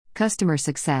Customer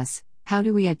success: how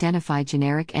do we identify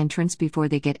generic entrants before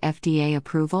they get FDA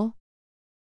approval?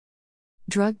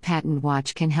 Drug Patent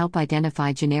Watch can help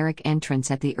identify generic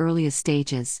entrants at the earliest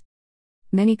stages.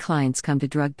 Many clients come to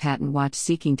Drug Patent Watch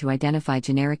seeking to identify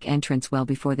generic entrants well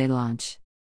before they launch.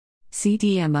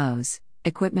 CDMOs,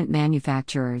 equipment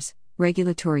manufacturers,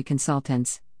 regulatory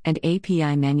consultants, and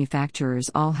API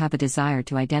manufacturers all have a desire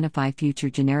to identify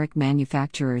future generic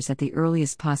manufacturers at the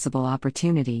earliest possible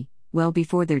opportunity, well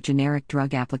before their generic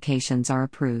drug applications are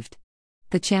approved.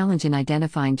 The challenge in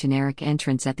identifying generic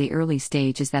entrants at the early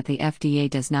stage is that the FDA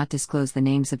does not disclose the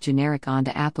names of generic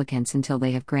ANDA applicants until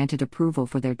they have granted approval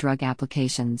for their drug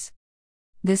applications.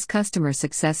 This customer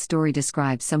success story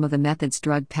describes some of the methods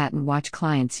Drug Patent Watch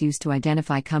clients use to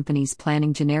identify companies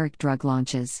planning generic drug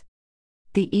launches.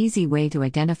 The easy way to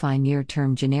identify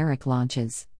near-term generic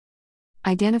launches.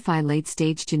 Identify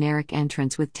late-stage generic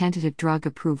entrants with tentative drug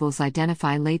approvals.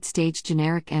 Identify late-stage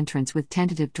generic entrants with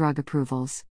tentative drug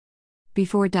approvals.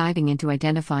 Before diving into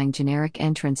identifying generic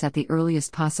entrants at the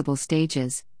earliest possible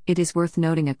stages, it is worth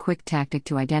noting a quick tactic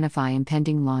to identify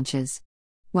impending launches.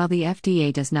 While the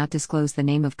FDA does not disclose the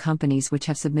name of companies which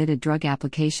have submitted drug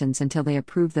applications until they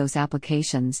approve those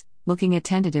applications, looking at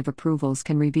tentative approvals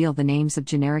can reveal the names of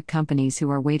generic companies who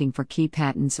are waiting for key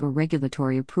patents or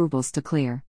regulatory approvals to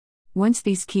clear. Once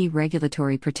these key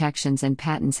regulatory protections and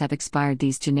patents have expired,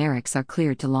 these generics are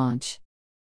cleared to launch.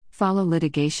 Follow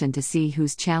litigation to see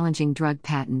who's challenging drug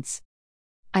patents.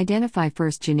 Identify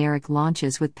first generic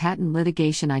launches with patent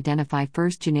litigation. Identify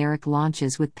first generic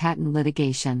launches with patent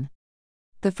litigation.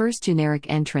 The first generic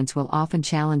entrants will often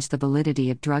challenge the validity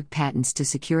of drug patents to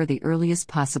secure the earliest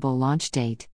possible launch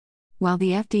date. While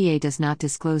the FDA does not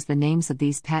disclose the names of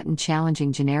these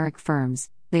patent-challenging generic firms,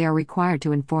 they are required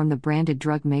to inform the branded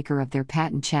drug maker of their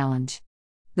patent challenge.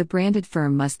 The branded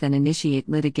firm must then initiate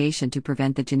litigation to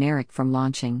prevent the generic from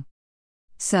launching.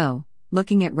 So,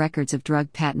 looking at records of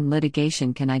drug patent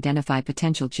litigation can identify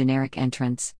potential generic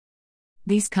entrants.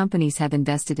 These companies have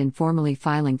invested in formally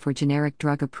filing for generic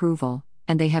drug approval,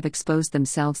 and they have exposed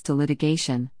themselves to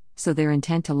litigation, so their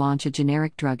intent to launch a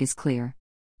generic drug is clear.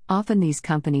 Often these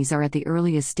companies are at the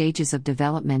earliest stages of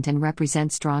development and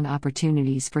represent strong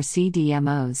opportunities for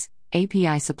CDMOs,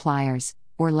 API suppliers,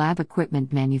 or lab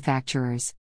equipment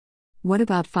manufacturers. What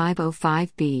about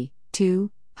 505(b)(2)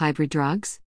 hybrid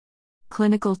drugs?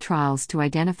 Clinical trials to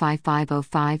identify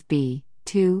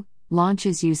 505(b)(2)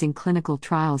 launches. Using clinical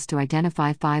trials to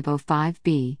identify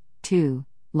 505(b)(2)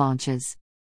 launches.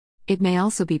 It may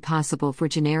also be possible for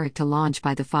generic to launch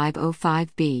by the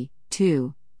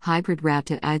 505(b)(2) hybrid route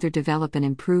to either develop an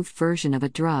improved version of a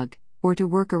drug, or to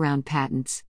work around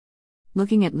patents.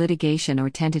 Looking at litigation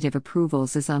or tentative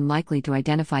approvals is unlikely to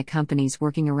identify companies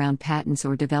working around patents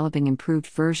or developing improved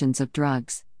versions of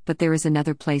drugs, but there is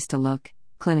another place to look: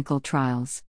 clinical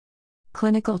trials.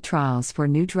 Clinical trials for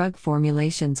new drug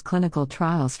formulations. Clinical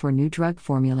trials for new drug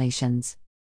formulations.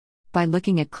 By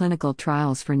looking at clinical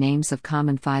trials for names of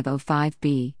common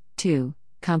 505(b)(2)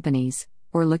 companies,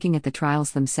 or looking at the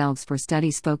trials themselves for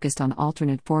studies focused on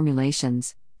alternate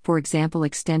formulations, for example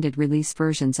extended release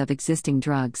versions of existing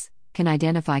drugs, can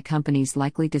identify companies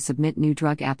likely to submit new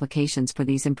drug applications for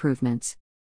these improvements.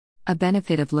 A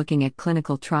benefit of looking at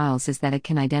clinical trials is that it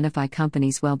can identify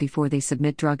companies well before they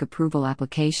submit drug approval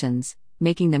applications,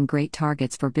 making them great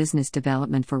targets for business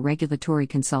development for regulatory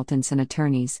consultants and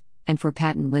attorneys, and for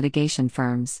patent litigation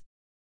firms.